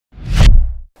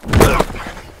Hey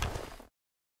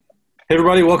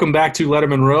everybody, welcome back to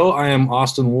Lettermen Row. I am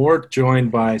Austin Ward,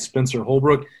 joined by Spencer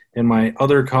Holbrook and my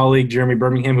other colleague, Jeremy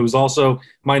Birmingham, who's also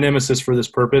my nemesis for this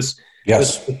purpose. Yes.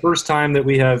 This is the first time that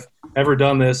we have ever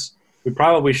done this. We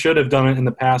probably should have done it in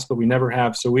the past, but we never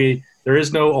have. So there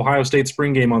is no Ohio State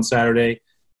spring game on Saturday,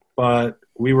 but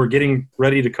we were getting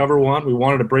ready to cover one. We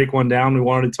wanted to break one down. We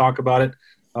wanted to talk about it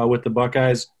with the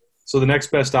Buckeyes. So the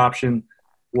next best option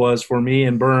was for me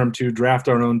and Berm to draft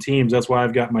our own teams. That's why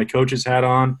I've got my coach's hat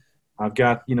on. I've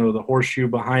got, the horseshoe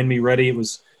behind me ready. It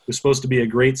was supposed to be a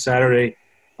great Saturday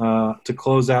to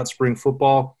close out spring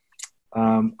football.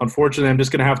 Unfortunately, I'm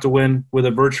just going to have to win with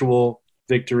a virtual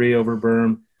victory over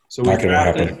Berm. So we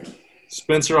drafted.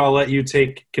 Spencer, I'll let you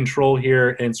take control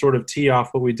here and sort of tee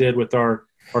off what we did with our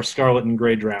scarlet and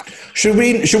gray draft. Should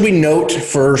we note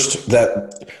first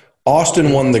that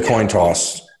Austin won the coin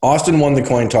toss? Austin won the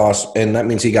coin toss, and that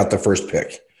means he got the first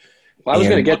pick. Well, I was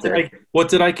going to get there. What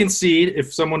did I concede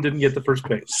if someone didn't get the first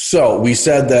pick? So we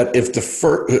said that if the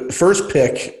first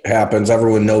pick happens,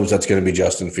 everyone knows that's going to be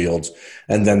Justin Fields.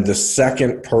 And then the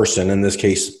second person, in this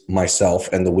case myself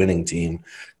and the winning team,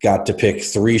 got to pick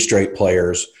 3 straight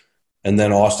players. And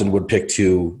then Austin would pick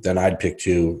 2, then I'd pick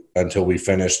 2 until we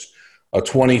finished a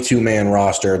 22-man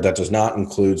roster that does not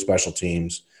include special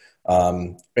teams,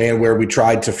 and where we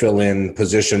tried to fill in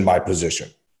position by position.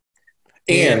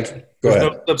 And – There's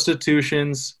no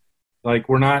substitutions.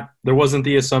 There wasn't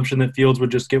the assumption that Fields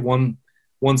would just get one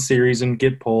series and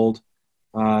get pulled.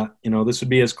 This would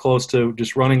be as close to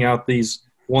just running out these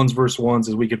ones versus ones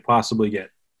as we could possibly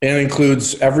get. And it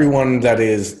includes everyone that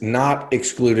is not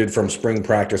excluded from spring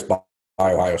practice by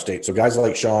Ohio State. So guys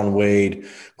like Sean Wade,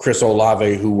 Chris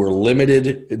Olave, who were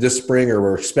limited this spring or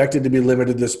were expected to be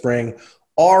limited this spring,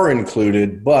 are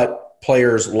included, but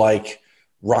players like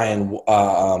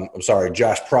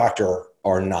Josh Proctor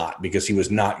are not, because he was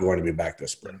not going to be back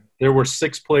this spring. There were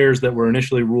 6 players that were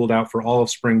initially ruled out for all of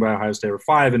spring by Ohio State, or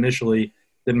 5 initially,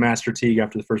 then Master Teague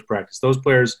after the first practice. Those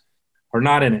players are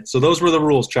not in it. So those were the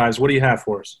rules, Chives. What do you have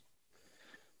for us?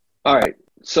 All right.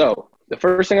 So the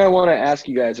first thing I want to ask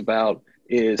you guys about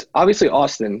is obviously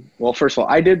Austin. Well, first of all,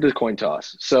 I did the coin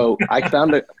toss. So I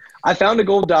found a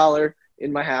gold dollar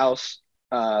in my house.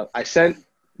 I sent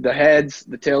the heads,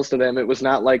 the tails to them. It was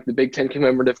not like the Big Ten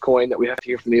commemorative coin that we have to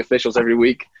hear from the officials every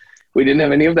week. We didn't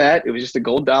have any of that. It was just a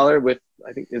gold dollar with,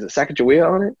 I think, is it Sacagawea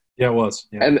on it? Yeah, it was.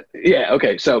 Yeah. And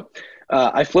okay. So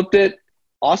I flipped it.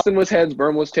 Austin was heads,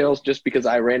 Berm was tails, just because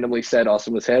I randomly said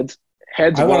Austin was heads.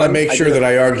 I want to make sure that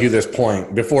I argue this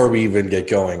point before we even get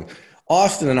going.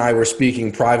 Austin and I were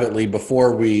speaking privately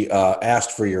before we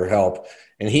asked for your help,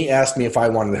 and he asked me if I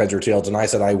wanted heads or tails, and I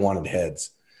said I wanted heads.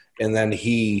 And then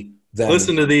he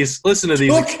listen to these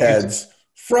took heads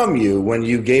from you when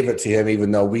you gave it to him,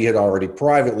 even though we had already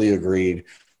privately agreed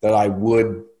that I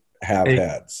would have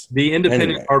heads. The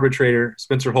independent arbitrator,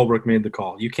 Spencer Holbrook, made the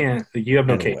call. You have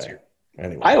no case here.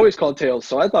 Anyway. I always call tails,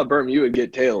 so I thought, Berm, you would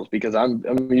get tails because I'm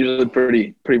usually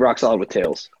pretty rock solid with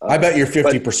tails. I bet you're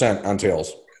 50% on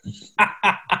tails.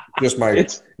 Just my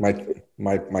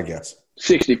guess.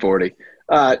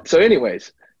 60-40. So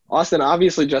anyways, Austin,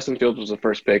 obviously Justin Fields was the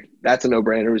first pick. That's a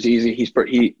no-brainer. It was easy.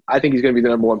 I think he's going to be the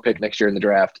number 1 pick next year in the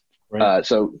draft. Right.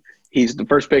 So he's the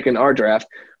first pick in our draft.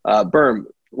 Berm,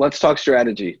 let's talk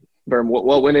strategy. Berm,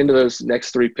 what went into those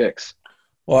next 3 picks?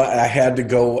 Well, I had to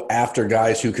go after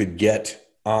guys who could get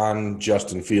on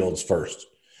Justin Fields first.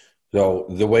 So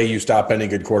the way you stop any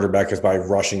good quarterback is by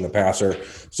rushing the passer.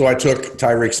 So I took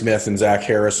Tyreek Smith and Zach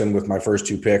Harrison with my first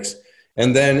 2 picks.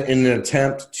 And then in an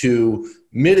attempt to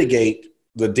mitigate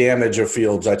the damage of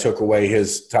Fields, I took away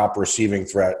his top receiving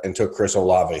threat and took Chris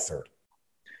Olave third.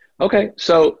 Okay,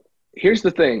 so here's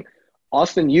the thing.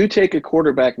 Austin, you take a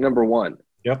quarterback number 1.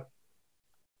 Yep.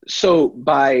 So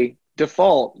by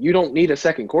default, you don't need a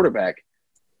second quarterback.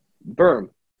 Berm,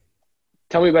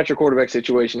 tell me about your quarterback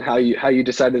situation, how you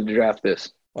decided to draft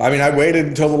this. I mean, I waited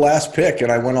until the last pick,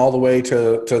 and I went all the way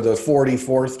to the 44th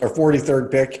or 43rd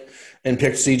pick and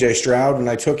picked C.J. Stroud, and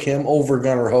I took him over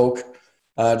Gunnar Hoke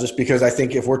just because I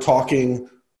think if we're talking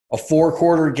a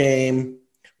 4-quarter game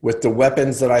with the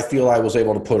weapons that I feel I was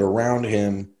able to put around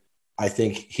him, I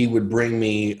think he would bring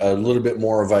me a little bit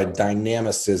more of a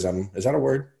dynamicism. Is that a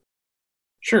word?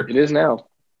 Sure. It is now.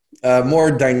 A more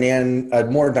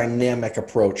dynamic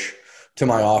approach to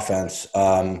my offense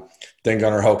than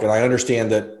Gunnar Hoke. And I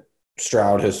understand that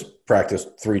Stroud has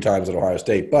practiced 3 times at Ohio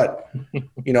State, but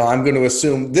I'm going to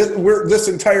assume this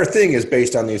entire thing is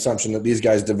based on the assumption that these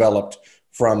guys developed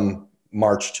from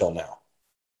March till now.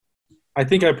 I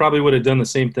think I probably would have done the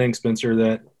same thing, Spencer,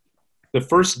 that the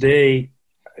first day,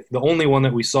 the only one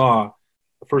that we saw,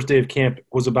 the first day of camp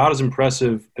was about as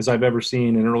impressive as I've ever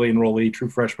seen an early enrollee, true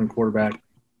freshman quarterback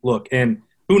look. And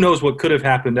who knows what could have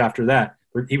happened after that.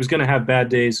 He was going to have bad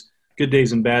days, good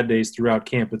days and bad days throughout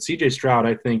camp. But C.J. Stroud,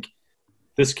 I think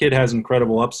this kid has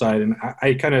incredible upside. And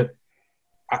I kind of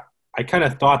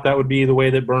thought that would be the way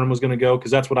that Burnham was going to go,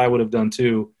 because that's what I would have done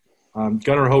too.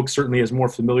 Gunnar Hoke certainly has more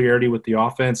familiarity with the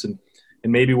offense, and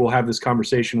maybe we'll have this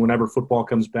conversation whenever football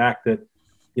comes back that,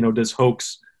 does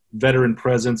Hoke's veteran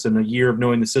presence and a year of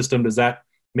knowing the system, does that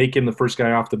make him the first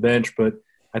guy off the bench? But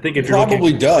I think if it you're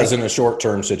probably does in a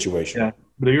short-term situation. Yeah,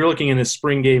 but if you're looking in this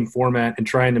spring game format and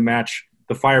trying to match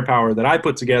the firepower that I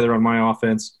put together on my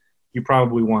offense, you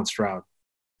probably want Stroud.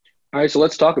 All right, so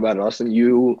let's talk about it, Austin.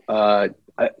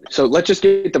 So let's just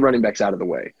get the running backs out of the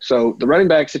way. So the running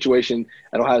back situation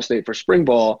at Ohio State for spring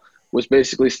ball was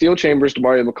basically Steele Chambers,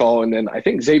 DeMario McCall, and then I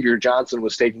think Xavier Johnson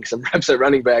was taking some reps at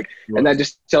running back, and that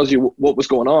just tells you what was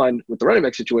going on with the running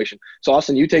back situation. So,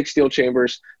 Austin, you take Steele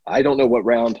Chambers. I don't know what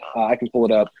round. I can pull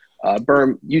it up.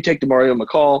 Berm, you take DeMario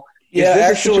McCall. Yeah,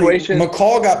 actually,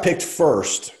 McCall got picked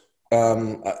first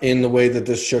in the way that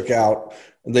this shook out.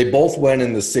 They both went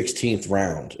in the 16th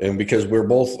round, and because we're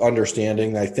both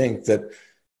understanding, I think that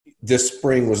this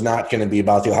spring was not going to be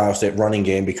about the Ohio State running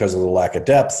game because of the lack of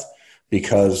depth,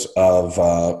 because of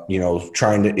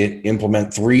trying to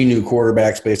implement 3 new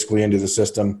quarterbacks basically into the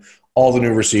system, all the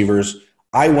new receivers.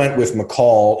 I went with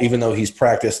McCall, even though he's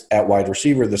practiced at wide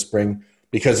receiver this spring,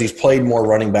 because he's played more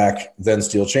running back than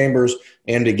Steele Chambers,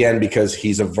 and again because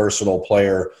he's a versatile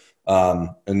player.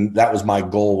 And that was my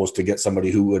goal, was to get somebody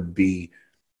who would be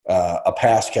a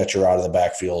pass catcher out of the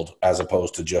backfield as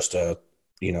opposed to just an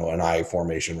I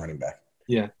formation running back.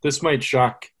 Yeah, this might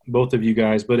shock both of you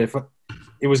guys, but if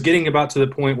it was getting about to the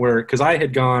point where, because I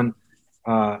had gone,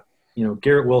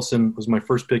 Garrett Wilson was my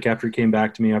first pick after he came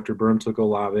back to me after Berm took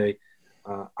Olave.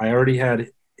 I already had,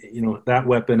 that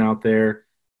weapon out there.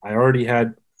 I already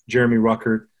had Jeremy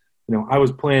Ruckert. I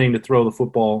was planning to throw the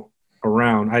football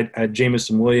around. I had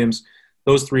Jamison Williams,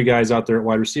 those 3 guys out there at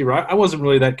wide receiver. I wasn't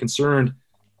really that concerned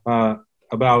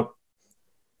about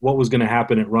what was going to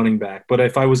happen at running back. But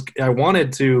if I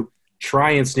wanted to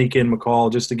try and sneak in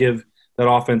McCall just to give that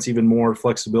offense even more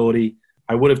flexibility,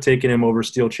 I would have taken him over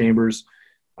Steele Chambers.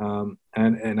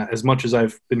 And as much as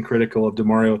I've been critical of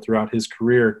DeMario throughout his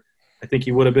career, I think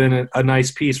he would have been a nice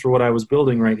piece for what I was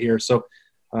building right here. So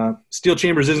Steele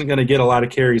Chambers isn't going to get a lot of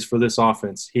carries for this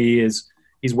offense. He's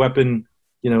weapon,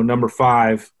 number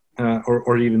 5,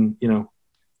 or even, we'll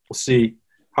see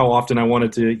how often I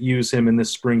wanted to use him in this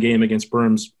spring game against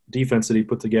Berm's defense that he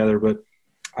put together. But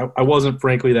I wasn't,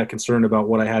 frankly, that concerned about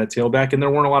what I had at tailback, and there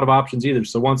weren't a lot of options either.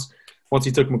 So once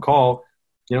he took McCall,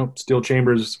 Steele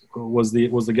Chambers was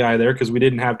the guy there, because we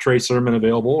didn't have Trey Sermon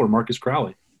available or Marcus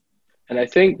Crowley. And I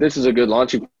think this is a good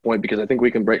launching point, because I think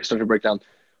we can start to break down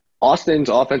Austin's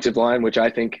offensive line, which I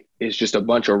think is just a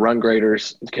bunch of run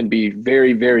graders, can be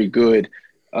very, very good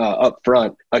up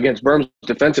front against Berm's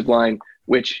defensive line,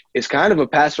 which is kind of a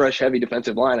pass rush heavy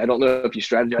defensive line. I don't know if you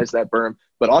strategize that, Berm,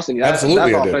 but Austin,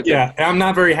 absolutely I did. Yeah, I'm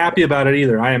not very happy about it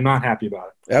either. I am not happy about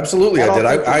it. Absolutely, I did.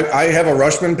 I have a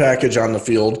Rushman package on the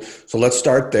field, so let's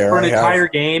start there. For an entire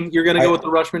game, you're going to go with the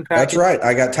Rushman package? That's right.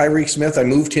 I got Tyreek Smith. I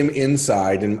moved him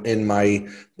inside in my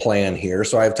plan here.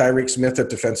 So I have Tyreek Smith at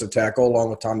defensive tackle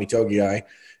along with Tommy Togiai.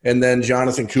 And then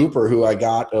Jonathan Cooper, who I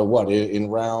got, in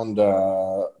round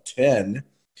 10,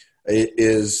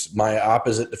 is my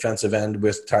opposite defensive end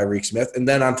with Tyreek Smith. And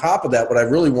then on top of that, what I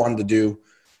really wanted to do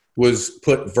was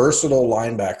put versatile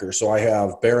linebackers. So I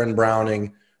have Baron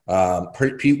Browning,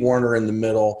 Pete Warner in the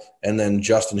middle, and then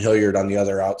Justin Hilliard on the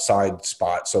other outside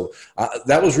spot. So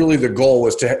that was really the goal,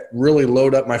 was to really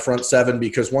load up my front 7,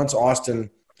 because once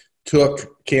Austin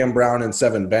took Cam Brown and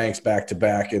Sevyn Banks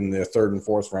back-to-back in the 3rd and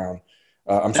 4th round,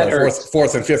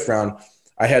 fourth and 5th round,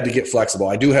 I had to get flexible.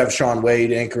 I do have Sean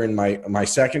Wade anchoring my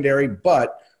secondary,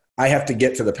 but I have to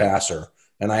get to the passer,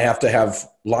 and I have to have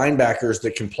linebackers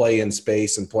that can play in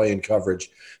space and play in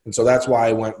coverage. And so that's why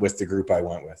I went with the group I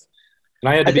went with. And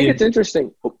I think it's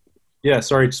interesting. Yeah,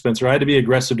 sorry, Spencer. I had to be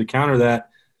aggressive to counter that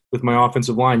with my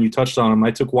offensive line. You touched on him. I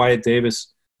took Wyatt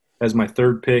Davis as my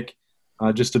 3rd pick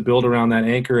just to build around that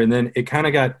anchor. And then it kind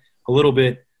of got a little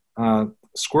bit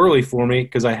squirrely for me,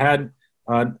 because I had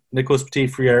Nicholas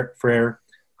Petit-Frere.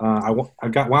 I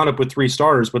got wound up with 3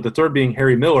 starters, but the 3rd being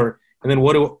Harry Miller. And then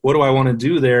what do I want to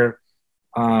do there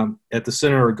at the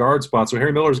center or guard spot? So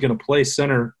Harry Miller is going to play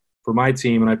center for my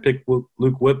team, and I picked Luke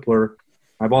Whippler.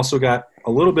 I've also got a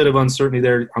little bit of uncertainty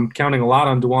there. I'm counting a lot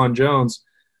on DeJuan Jones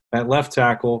at left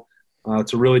tackle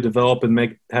to really develop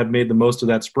and have made the most of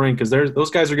that spring, because those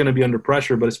guys are going to be under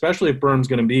pressure, but especially if Berm's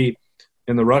going to be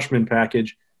in the Rushman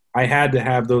package, I had to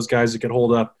have those guys that could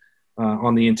hold up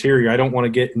on the interior. I don't want to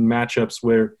get in matchups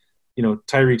where,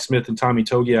 Tyreek Smith and Tommy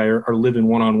Togiai are living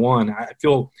one-on-one. I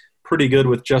feel pretty good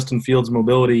with Justin Fields'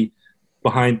 mobility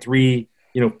behind three,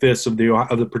 fifths of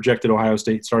the projected Ohio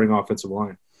State starting offensive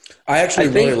line. I actually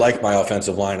really like my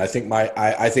offensive line. I think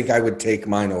I think I would take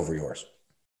mine over yours.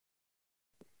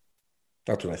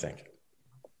 That's what I think.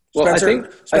 Well,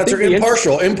 Spencer,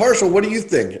 impartial. What do you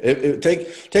think?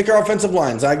 Take our offensive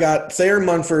lines. I got Thayer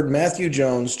Munford, Matthew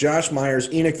Jones, Josh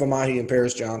Myers, Enoch Vamahi, and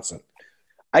Paris Johnson.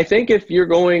 I think if you're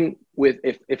going with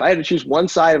if I had to choose one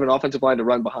side of an offensive line to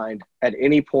run behind at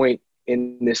any point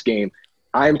in this game,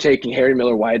 I'm taking Harry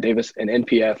Miller, Wyatt Davis, and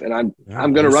NPF, and I'm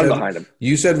going to run behind him.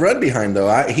 You said run behind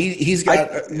though. He's got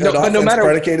an offense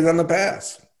predicated on the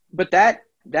pass. But that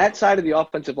side of the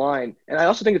offensive line, and I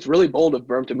also think it's really bold of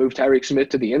Berm to move Tyreek Smith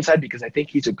to the inside because I think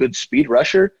he's a good speed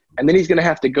rusher, and then he's going to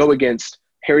have to go against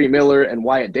Harry Miller and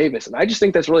Wyatt Davis, and I just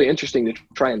think that's really interesting to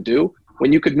try and do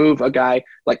when you could move a guy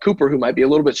like Cooper who might be a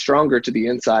little bit stronger to the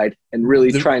inside and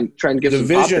really try and give some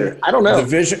pop there. I don't know.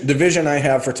 The vision I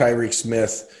have for Tyreek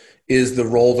Smith is the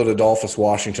role that Adolphus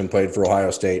Washington played for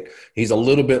Ohio State. He's a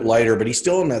little bit lighter, but he's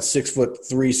still in that 6'3",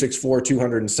 6'4",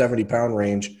 270-pound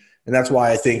range. And that's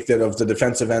why I think that of the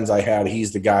defensive ends I had,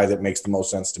 he's the guy that makes the most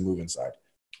sense to move inside.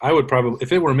 I would probably,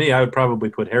 if it were me, I would probably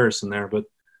put Harrison there. But,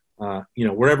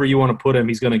 wherever you want to put him,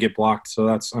 he's going to get blocked. So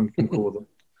I'm cool with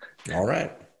it. All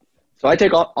right. So I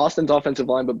take Austin's offensive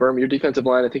line, but Berm, your defensive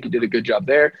line, I think you did a good job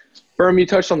there. Berm, you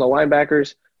touched on the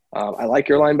linebackers. I like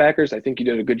your linebackers. I think you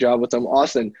did a good job with them.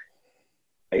 Austin,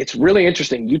 it's really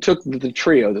interesting. You took the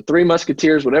trio, the Three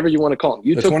Musketeers, whatever you want to call them.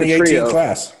 You took the 2018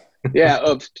 class. Yeah,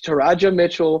 of Taraja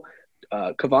Mitchell,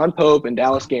 Kevon Pope, and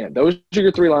Dallas Gant. Those are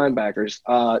your three linebackers.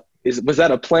 Was that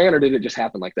a plan, or did it just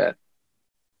happen like that?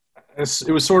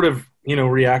 It was sort of,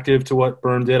 reactive to what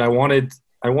Berm did. I wanted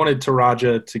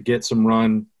Taraja to get some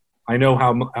run. I know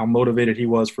how motivated he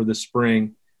was for this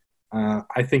spring.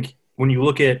 I think when you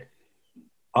look at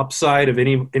upside of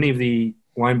any of the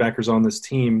linebackers on this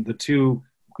team, the two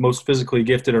most physically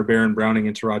gifted are Baron Browning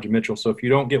and Taraja Mitchell. So if you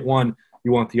don't get one,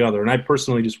 you want the other. And I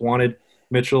personally just wanted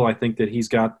Mitchell. I think that he's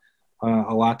got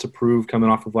a lot to prove coming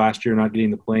off of last year not getting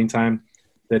the playing time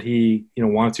that he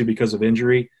wanted to because of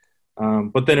injury.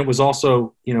 But then it was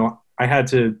also, I had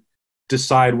to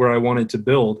decide where I wanted to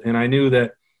build. And I knew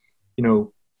that,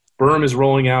 Berm is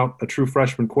rolling out a true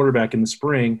freshman quarterback in the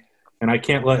spring, and I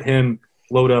can't let him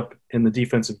load up in the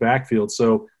defensive backfield.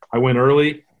 So I went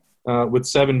early with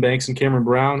Sevyn Banks and Cameron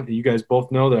Brown. You guys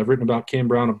both know that I've written about Cam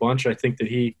Brown a bunch. I think that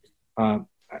he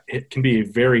it can be a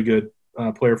very good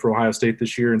player for Ohio State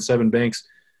this year. And Sevyn Banks,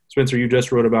 Spencer, you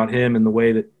just wrote about him and the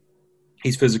way that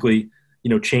he's physically,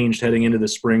 changed heading into the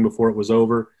spring before it was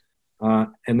over.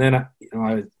 And then,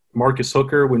 Marcus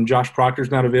Hooker, when Josh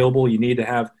Proctor's not available, you need to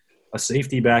have a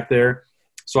safety back there.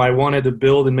 So I wanted to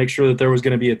build and make sure that there was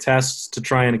going to be a test to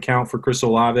try and account for Chris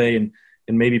Olave and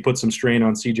maybe put some strain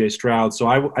on CJ Stroud. So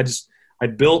I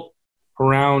built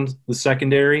around the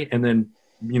secondary, and then,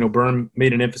 Berm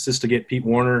made an emphasis to get Pete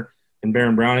Warner and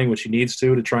Baron Browning, which he needs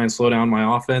to try and slow down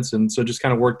my offense. And so it just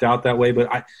kind of worked out that way. But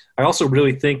I also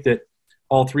really think that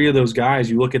all three of those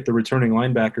guys, you look at the returning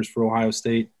linebackers for Ohio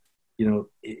State,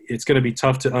 it's going to be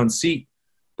tough to unseat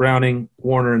Browning,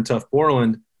 Warner, and Tuff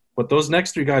Borland. But those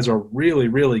next three guys are really,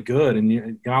 really good.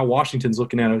 And now Washington's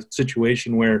looking at a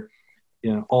situation where,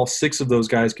 all six of those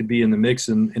guys could be in the mix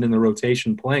and in the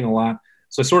rotation playing a lot.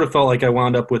 So I sort of felt like I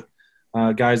wound up with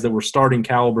guys that were starting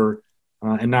caliber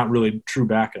and not really true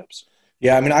backups.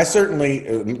 Yeah, I mean, I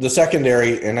certainly the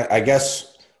secondary, and I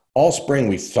guess all spring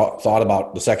we thought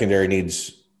about the secondary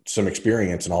needs some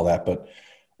experience and all that. But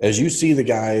as you see the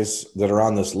guys that are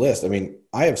on this list, I mean,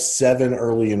 I have 7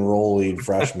 early enrollee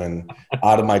freshmen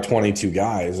out of my 22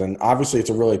 guys. And obviously it's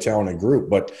a really talented group,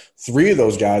 but 3 of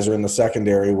those guys are in the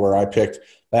secondary where I picked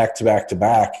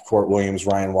back-to-back-to-back Court Williams,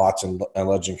 Ryan Watson, and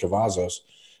Legend Cavazos.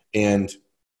 And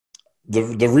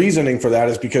the reasoning for that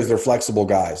is because they're flexible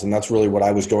guys, and that's really what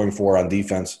I was going for on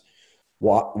defense.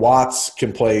 Watts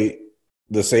can play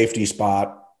the safety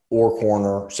spot or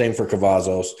corner, same for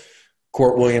Cavazos.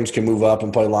 Court Williams can move up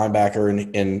and play linebacker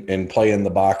and play in the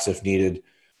box if needed.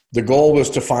 The goal was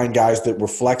to find guys that were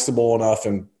flexible enough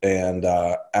and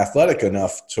athletic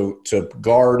enough to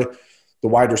guard the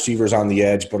wide receivers on the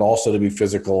edge, but also to be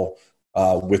physical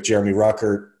with Jeremy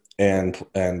Ruckert and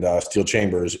Steele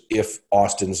Chambers if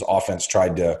Austin's offense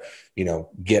tried to,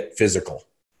 get physical.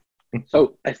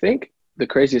 So I think the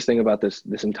craziest thing about this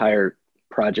entire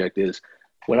project is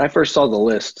when I first saw the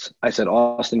lists, I said,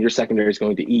 Austin, your secondary is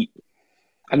going to eat.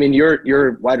 I mean,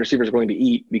 your wide receivers are going to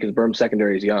eat because Berm's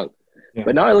secondary is young. Yeah.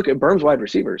 But now I look at Berm's wide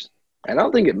receivers. and I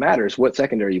don't think it matters what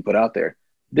secondary you put out there.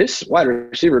 This wide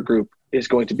receiver group is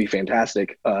going to be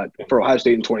fantastic for Ohio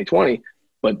State in 2020.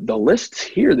 But the lists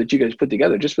here that you guys put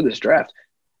together just for this draft,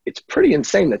 it's pretty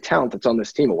insane the talent that's on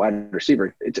this team, a wide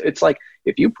receiver. It's like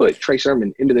if you put Trey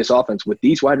Sermon into this offense with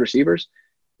these wide receivers,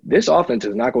 this offense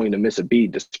is not going to miss a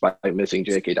beat despite missing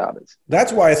J.K. Dobbins.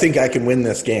 That's why I think I can win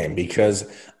this game,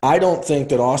 because I don't think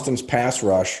that Austin's pass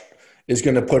rush is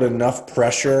going to put enough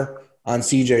pressure on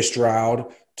C.J.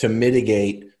 Stroud to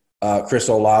mitigate Chris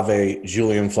Olave,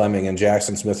 Julian Fleming, and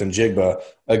Jackson Smith-Njigba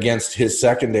against his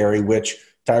secondary, which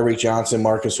Tyreek Johnson,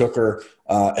 Marcus Hooker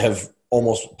have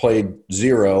almost played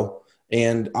zero.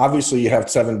 And obviously you have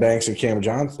Sevyn Banks and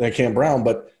Cam Brown,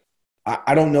 but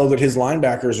I don't know that his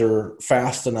linebackers are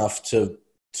fast enough to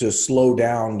slow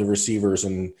down the receivers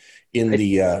in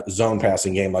the zone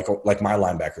passing game like my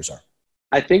linebackers are.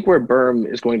 I think where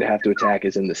Berm is going to have to attack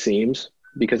is in the seams,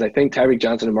 because I think Tyreek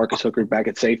Johnson and Marcus Hooker back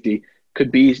at safety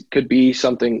could be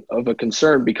something of a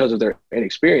concern because of their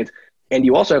inexperience. And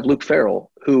you also have Luke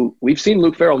Farrell, who we've seen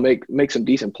Luke Farrell make some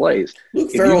decent plays. Luke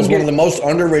Farrell is one of the most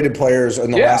underrated players in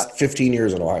the last 15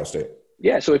 years at Ohio State.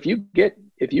 Yeah, so if you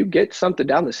get something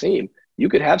down the seam, you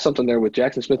could have something there with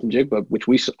Jackson Smith-Njigba, which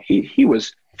he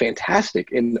was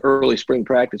fantastic in early spring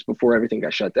practice before everything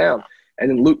got shut down.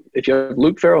 And then if you have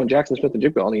Luke Farrell and Jackson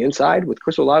Smith-Njigba on the inside with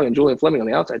Chris Olave and Julian Fleming on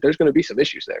the outside, there's going to be some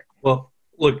issues there. Well,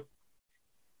 look,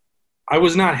 I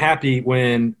was not happy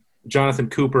when Jonathan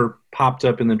Cooper popped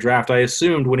up in the draft. I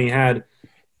assumed when he had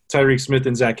Tyreek Smith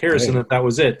and Zach Harrison that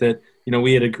was it, that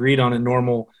we had agreed on a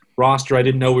normal roster. I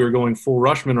didn't know we were going full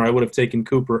Rushman, or I would have taken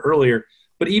Cooper earlier.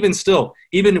 But even still,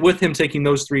 even with him taking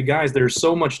those three guys, there's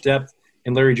so much depth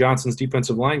in Larry Johnson's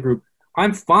defensive line group.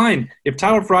 I'm fine. If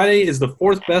Tyler Friday is the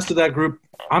fourth best of that group,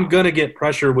 I'm going to get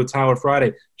pressure with Tyler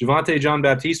Friday. Javonte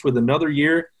Jean-Baptiste with another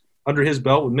year under his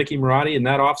belt with Mickey Marotti in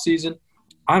that offseason,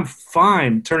 I'm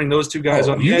fine turning those two guys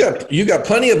on the edge. You got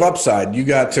plenty of upside. You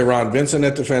got Teron Vincent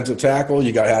at defensive tackle.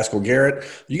 You got Haskell Garrett.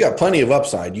 You got plenty of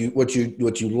upside. What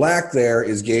you lack there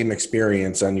is game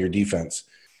experience on your defense.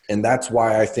 And that's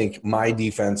why I think my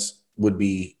defense would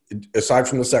be, aside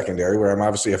from the secondary, where I'm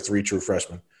obviously have three true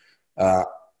freshmen,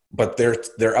 but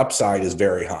their upside is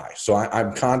very high. So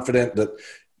I'm confident that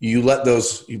you let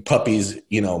those puppies,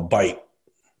 bite.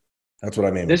 That's what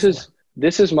I mean.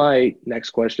 This is my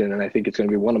next question, and I think it's going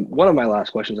to be one of my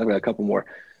last questions. I've got a couple more.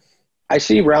 I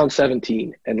see round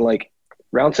 17, and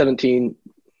round 17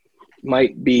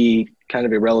 might be kind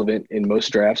of irrelevant in most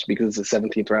drafts because it's the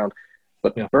 17th round.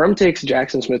 But Berm takes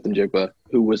Jackson Smith-Njigba,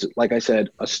 who was, like I said,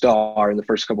 a star in the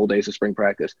first couple of days of spring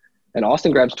practice. And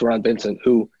Austin grabs Teron Vincent,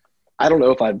 who I don't know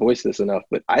if I've voiced this enough,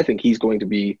 but I think he's going to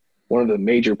be one of the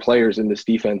major players in this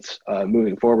defense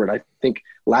moving forward. I think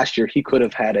last year he could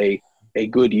have had a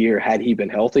good year had he been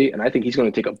healthy, and I think he's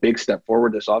going to take a big step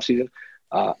forward this offseason.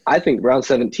 I think round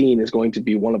 17 is going to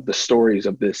be one of the stories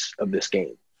of this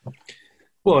game.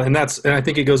 Well, and I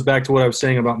think it goes back to what I was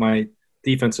saying about my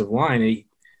defensive line.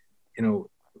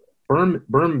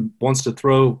 Berm wants to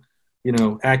throw,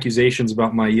 accusations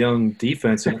about my young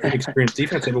defense and inexperienced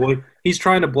defense. He's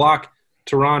trying to block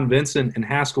Teron Vincent and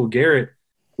Haskell Garrett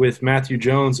with Matthew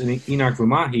Jones and Enoch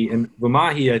Vumahi. And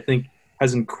Vumahi, I think,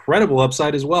 has incredible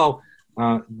upside as well.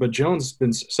 But Jones has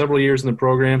been several years in the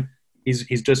program.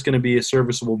 He's just going to be a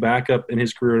serviceable backup in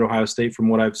his career at Ohio State from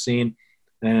what I've seen.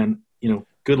 And,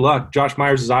 good luck. Josh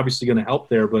Myers is obviously going to help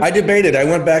there. But I debated. I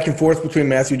went back and forth between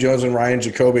Matthew Jones and Ryan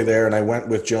Jacoby there, and I went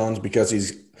with Jones because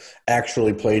he's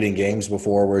actually played in games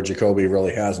before where Jacoby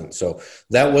really hasn't. So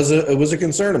that was a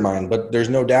concern of mine, but there's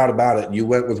no doubt about it. You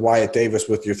went with Wyatt Davis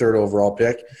with your third overall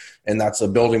pick, and that's a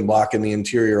building block in the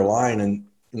interior line. And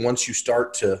once you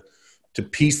start to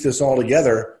piece this all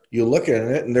together, you look at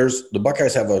it, and the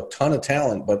Buckeyes have a ton of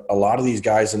talent, but a lot of these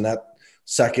guys in that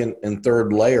second and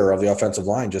third layer of the offensive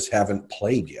line just haven't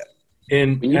played yet.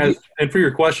 And for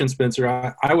your question, Spencer,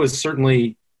 I was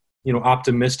certainly,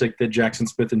 optimistic that Jackson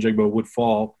Smith-Njigba would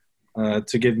fall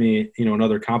to give me,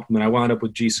 another compliment. I wound up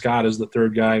with G. Scott as the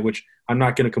third guy, which I'm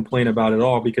not going to complain about at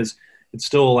all because it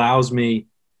still allows me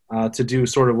to do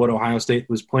sort of what Ohio State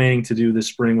was planning to do this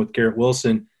spring with Garrett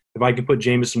Wilson. If I could put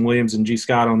Jamison Williams and G.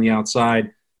 Scott on the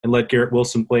outside and let Garrett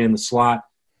Wilson play in the slot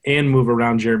and move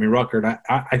around Jeremy Ruckert,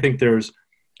 I think there's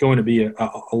going to be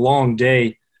a long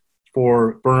day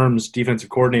for Berm's defensive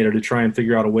coordinator to try and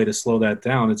figure out a way to slow that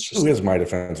down. It's just who is my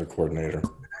defensive coordinator?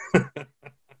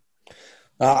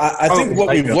 I think what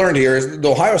we've learned here is the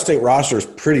Ohio State roster is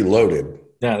pretty loaded.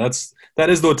 Yeah, that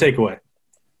is the takeaway.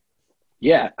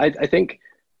 Yeah, I think,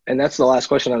 and that's the last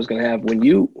question I was going to have. When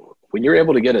you're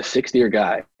able to get a 6th-year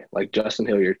guy like Justin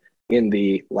Hilliard, in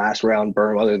the last round,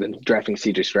 Berm, other than drafting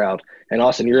CJ Stroud. And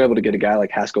Austin, you're able to get a guy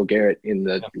like Haskell Garrett in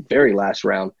the very last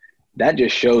round. That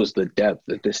just shows the depth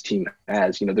that this team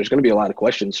has. There's going to be a lot of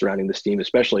questions surrounding this team,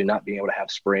 especially not being able to have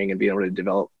spring and being able to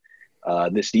develop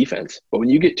this defense. But when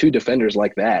you get two defenders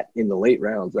like that in the late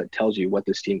rounds, that tells you what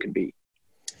this team can be.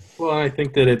 Well, I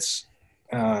think that it's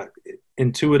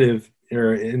intuitive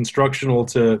or instructional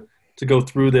to go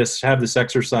through this, have this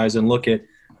exercise and look at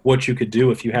what you could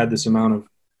do if you had this amount of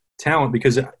talent,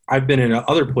 because I've been in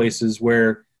other places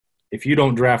where if you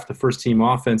don't draft the first team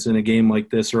offense in a game like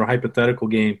this or a hypothetical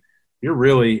game, you're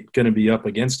really going to be up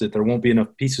against it. There won't be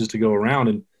enough pieces to go around.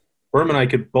 And Berm and I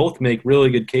could both make really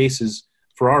good cases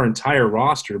for our entire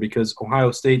roster because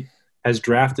Ohio State has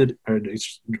drafted,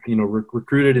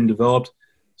 recruited and developed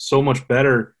so much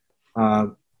better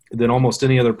than almost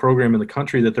any other program in the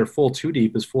country that their full two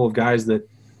deep is full of guys that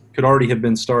could already have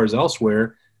been stars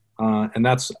elsewhere. And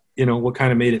that's, what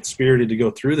kind of made it spirited to go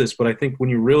through this. But I think when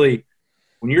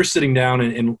you're sitting down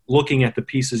and looking at the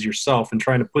pieces yourself and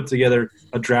trying to put together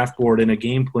a draft board and a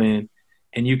game plan,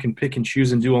 and you can pick and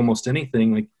choose and do almost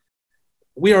anything, like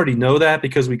we already know that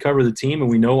because we cover the team and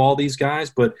we know all these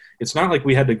guys, but it's not like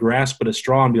we had to grasp at a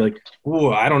straw and be like,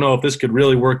 ooh, I don't know if this could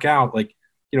really work out. Like,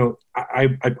 I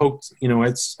poked,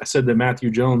 I said that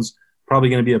Matthew Jones probably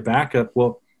going to be a backup.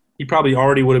 Well, he probably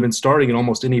already would have been starting in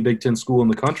almost any Big Ten school in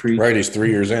the country. Right, he's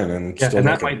 3 years in and still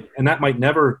that might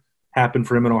never happen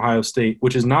for him at Ohio State,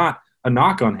 which is not a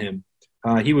knock on him.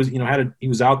 He was, he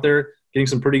was out there getting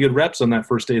some pretty good reps on that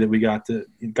first day that we got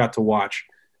to watch.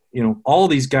 All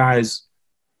these guys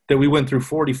that we went through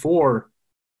 44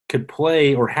 could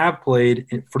play or have played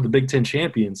for the Big Ten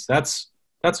champions. That's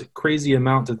a crazy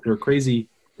amount or crazy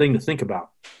thing to think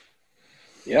about.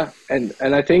 Yeah, and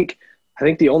I think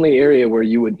the only area where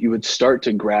you would start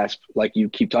to grasp, like you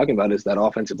keep talking about, is that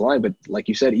offensive line. But like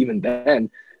you said, even then,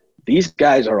 these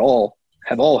guys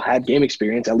have all had game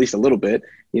experience, at least a little bit.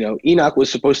 Enoch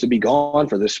was supposed to be gone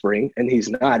for this spring, and he's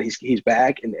not. He's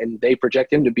back, and they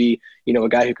project him to be, a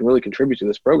guy who can really contribute to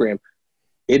this program.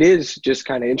 It is just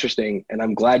kind of interesting, and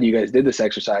I'm glad you guys did this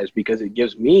exercise because it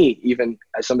gives me, even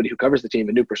as somebody who covers the team,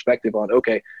 a new perspective on,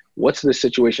 okay, what's this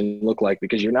situation look like?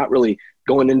 Because you're not really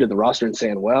going into the roster and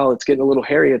saying, well, it's getting a little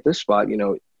hairy at this spot.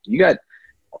 You got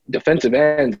defensive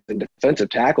ends and defensive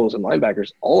tackles and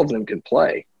linebackers, all of them can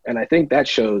play. And I think that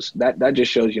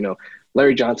just shows,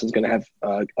 Larry Johnson's going to have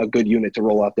a good unit to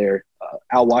roll out there.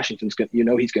 Al Washington's going,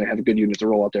 he's going to have a good unit to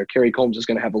roll out there. Kerry Combs is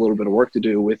going to have a little bit of work to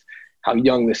do with how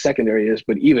young the secondary is,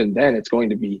 but even then it's going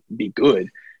to be good.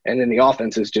 And then the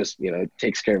offense is just, it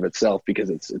takes care of itself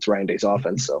because it's Ryan Day's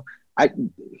offense. So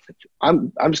I'm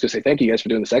just gonna say thank you guys for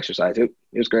doing this exercise. It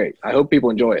was great. I hope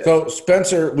people enjoy it. So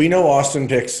Spencer, we know Austin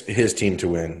picks his team to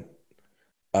win.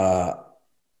 I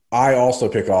also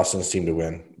pick Austin's team to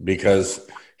win because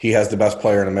he has the best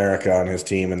player in America on his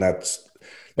team, and that's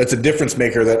a difference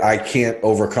maker that I can't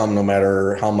overcome no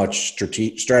matter how much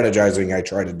strategizing I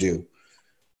try to do.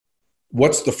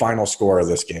 What's the final score of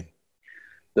this game?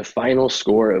 The final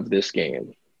score of this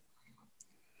game.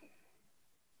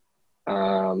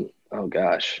 Oh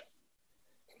gosh.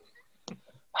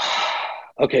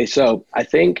 Okay, so I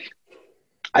think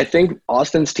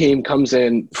Austin's team comes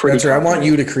in pretty. Spencer, I want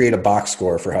you to create a box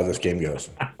score for how this game goes.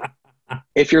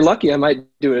 If you're lucky, I might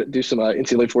do some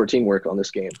NCAA 14 work on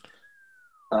this game.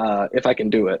 If I can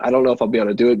do it. I don't know if I'll be able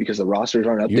to do it because the rosters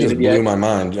aren't updated yet. You just blew my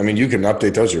mind. I mean, you can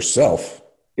update those yourself.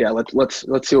 Yeah, let's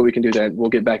see what we can do then. We'll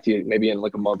get back to you maybe in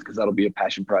like a month because that'll be a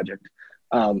passion project.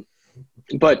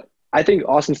 But I think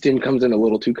Austin's team comes in a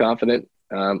little too confident.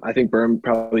 I think Berm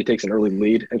probably takes an early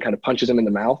lead and kind of punches him in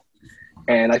the mouth.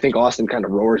 And I think Austin kind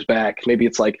of roars back. Maybe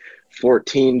it's like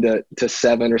 14 to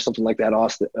 7 or something like that.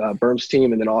 Berm's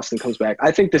team, and then Austin comes back.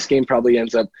 I think this game probably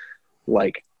ends up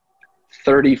like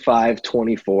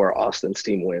 35-24. Austin's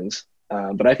team wins.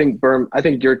 But I think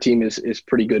your team is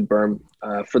pretty good, Berm,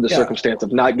 for the circumstance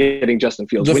of not getting Justin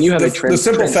Fields. The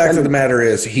simple fact of the matter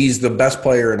is he's the best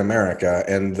player in America,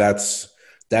 and that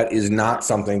is not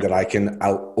something that I can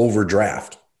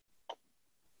overdraft.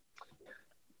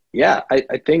 Yeah,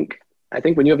 I think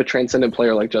when you have a transcendent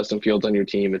player like Justin Fields on your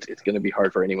team, it's going to be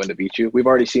hard for anyone to beat you. We've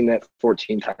already seen that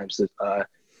 14 times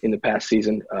in the past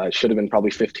season. It should have been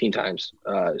probably 15 times.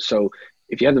 So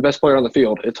if you have the best player on the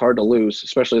field, it's hard to lose,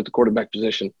 especially at the quarterback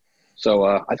position. So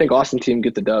I think Austin team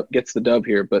gets the dub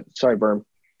here, but sorry, Berm.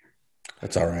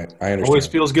 That's all right. I understand. Always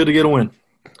feels good to get a win.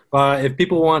 If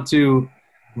people want to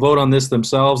vote on this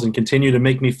themselves and continue to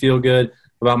make me feel good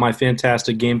about my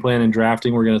fantastic game plan and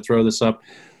drafting, we're going to throw this up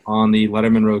on the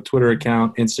Lettermen Row Twitter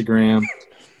account, Instagram.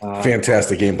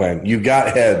 Fantastic game plan. You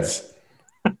got heads.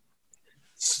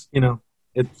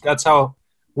 That's how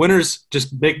winners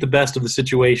just make the best of the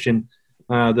situation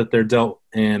that they're dealt,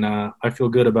 and I feel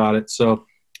good about it. So,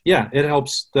 yeah, it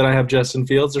helps that I have Justin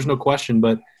Fields. There's no question,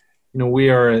 but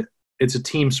it's a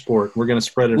team sport. We're going to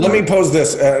spread it. Let me pose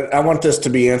this. I want this to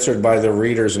be answered by the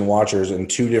readers and watchers in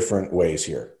two different ways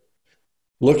here.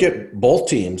 Look at both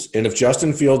teams, and if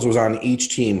Justin Fields was on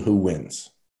each team, who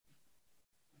wins?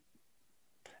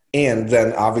 And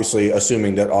then, obviously,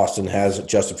 assuming that Austin has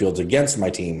Justin Fields against my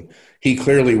team, he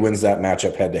clearly wins that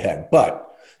matchup head-to-head. But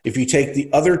if you take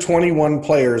the other 21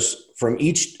 players from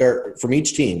each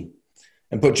team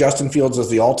and put Justin Fields as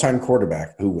the all-time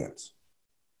quarterback, who wins?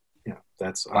 Yeah,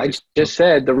 that's. I just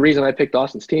said the reason I picked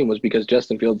Austin's team was because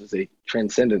Justin Fields is a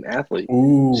transcendent athlete.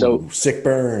 Ooh, so sick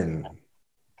burn.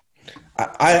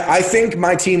 I think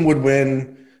my team would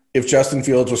win if Justin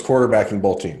Fields was quarterbacking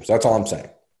both teams. That's all I'm saying.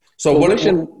 So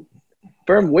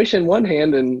wish in one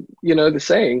hand, and the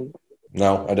saying.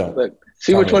 No, I don't. But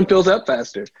see which one fills up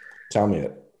faster. Tell me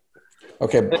it.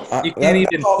 Okay,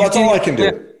 that's all I can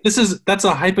do. That's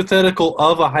a hypothetical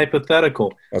of a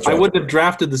hypothetical. That's right. I wouldn't have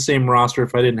drafted the same roster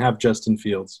if I didn't have Justin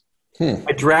Fields.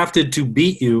 I drafted to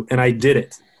beat you, and I did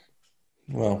it.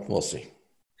 Well, we'll see.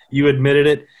 You admitted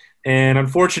it. And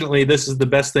unfortunately, this is the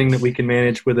best thing that we can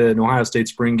manage with an Ohio State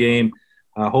spring game.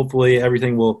 Hopefully,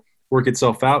 everything will work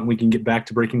itself out, and we can get back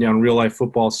to breaking down real-life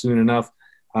football soon enough.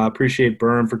 Appreciate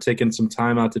Berm for taking some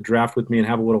time out to draft with me and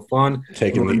have a little fun.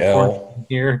 Taking the L.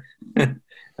 Here.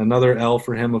 Another L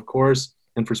for him, of course,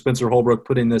 and for Spencer Holbrook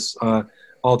putting this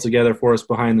all together for us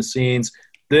behind the scenes.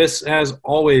 This, as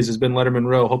always, has been Lettermen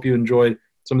Row. Hope you enjoyed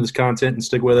some of this content and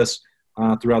stick with us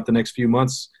throughout the next few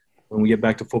months when we get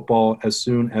back to football as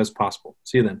soon as possible.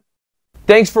 See you then.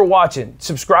 Thanks for watching.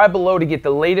 Subscribe below to get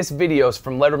the latest videos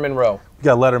from Lettermen Row. We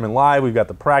got Letterman Live, we've got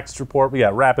the practice report, we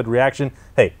got rapid reaction.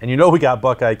 Hey, and we got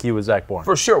Buckeye IQ with Zach Bourne.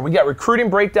 For sure. We got recruiting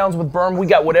breakdowns with Berm. We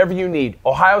got whatever you need.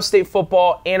 Ohio State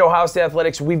football and Ohio State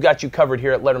athletics, we've got you covered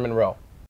here at Lettermen Row.